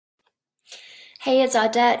Hey, it's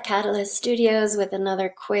Audette, Catalyst Studios, with another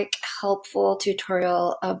quick, helpful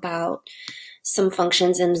tutorial about some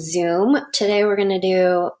functions in Zoom. Today we're going to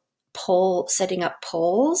do setting up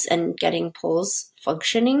polls and getting polls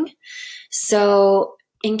functioning. So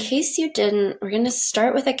in case you didn't, we're going to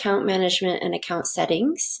start with account management and account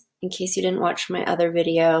settings, in case you didn't watch my other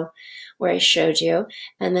video where I showed you.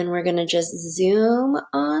 And then we're going to just zoom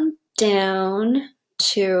on down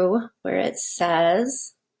to where it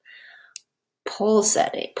says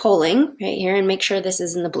polling right here, and make sure this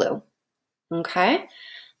is in the blue. Okay.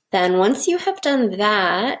 Then once you have done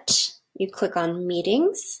that, you click on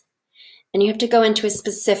meetings and you have to go into a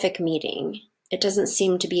specific meeting. It doesn't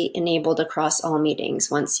seem to be enabled across all meetings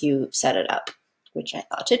once you set it up, which I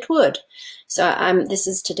thought it would. So this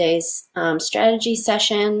is today's strategy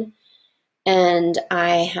session, and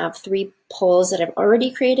I have 3 polls that I've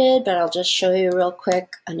already created, but I'll just show you real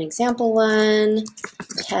quick an example one.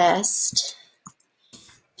 Test: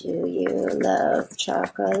 do you love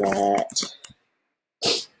chocolate?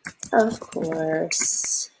 Of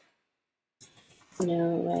course.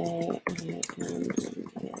 No way I am a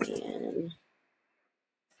million.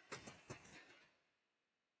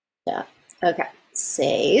 Yeah. Okay.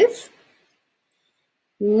 Save.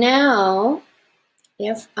 Now,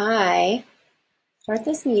 if I start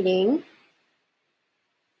this meeting,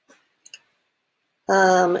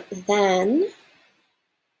 then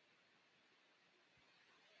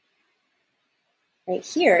right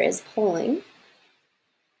here is polling.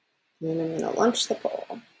 And then I'm going to launch the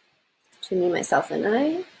poll to me, myself, and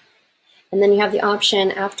I. And then you have the option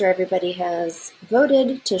after everybody has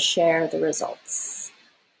voted to share the results.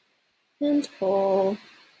 And poll.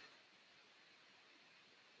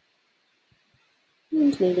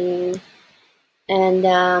 And meeting.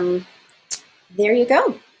 And there you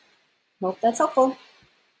go. Hope that's helpful.